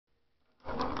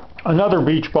Another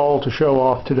beach ball to show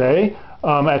off today.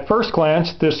 At first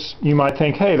glance, this you might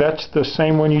think, hey, that's the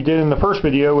same one you did in the first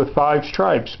video with 5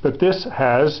 stripes, but this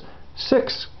has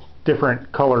 6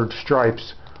 different colored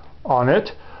stripes on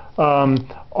it.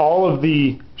 All of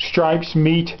the stripes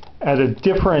meet at a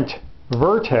different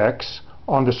vertex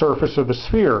on the surface of the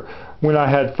sphere. When I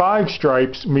had 5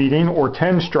 stripes meeting, or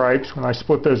 10 stripes, when I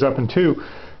split those up in 2,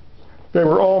 they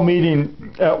were all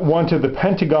meeting at one of the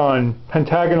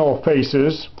pentagonal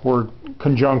faces, or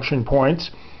conjunction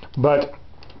points. But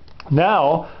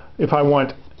now, if I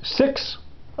want 6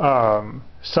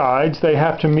 sides, they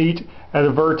have to meet at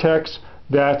a vertex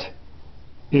that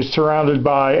is surrounded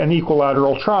by an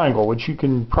equilateral triangle, which you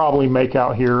can probably make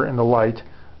out here in the light,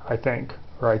 I think,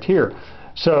 right here.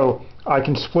 So I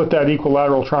can split that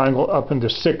equilateral triangle up into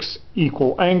 6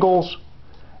 equal angles,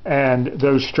 and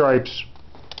those stripes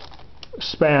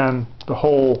span the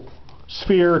whole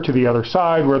sphere to the other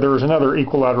side, where there is another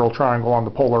equilateral triangle on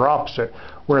the polar opposite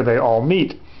where they all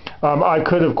meet. I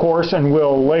could, of course, and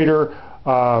will later,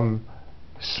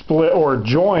 split or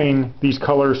join these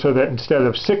colors so that instead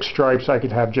of 6 stripes I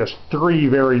could have just 3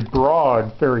 very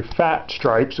broad, very fat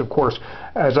stripes. Of course,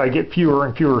 as I get fewer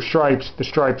and fewer stripes, the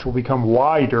stripes will become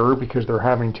wider because they're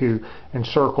having to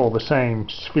encircle the same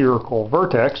spherical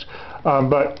vertex.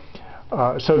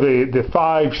 So the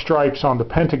 5 stripes on the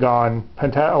pentagon,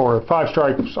 or 5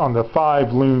 stripes on the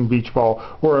 5 loon beach ball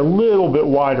were a little bit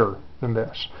wider than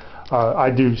this.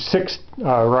 I do 6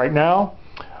 right now.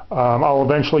 I'll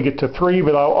eventually get to 3,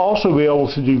 but I'll also be able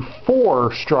to do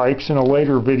 4 stripes in a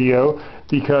later video,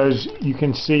 because you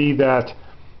can see that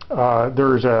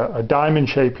there's a diamond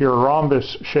shape here, a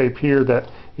rhombus shape here that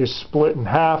is split in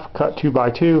half, cut 2 by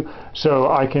 2, so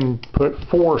I can put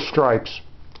 4 stripes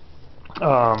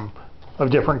of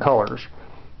different colors.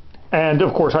 And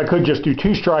of course I could just do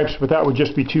 2 stripes, but that would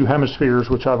just be 2 hemispheres,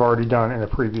 which I've already done in a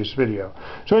previous video.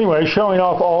 So anyway, showing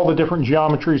off all the different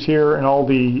geometries here and all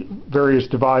the various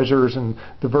divisors and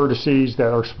the vertices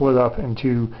that are split up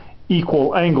into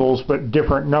equal angles, but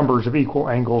different numbers of equal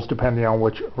angles depending on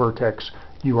which vertex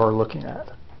you are looking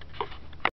at.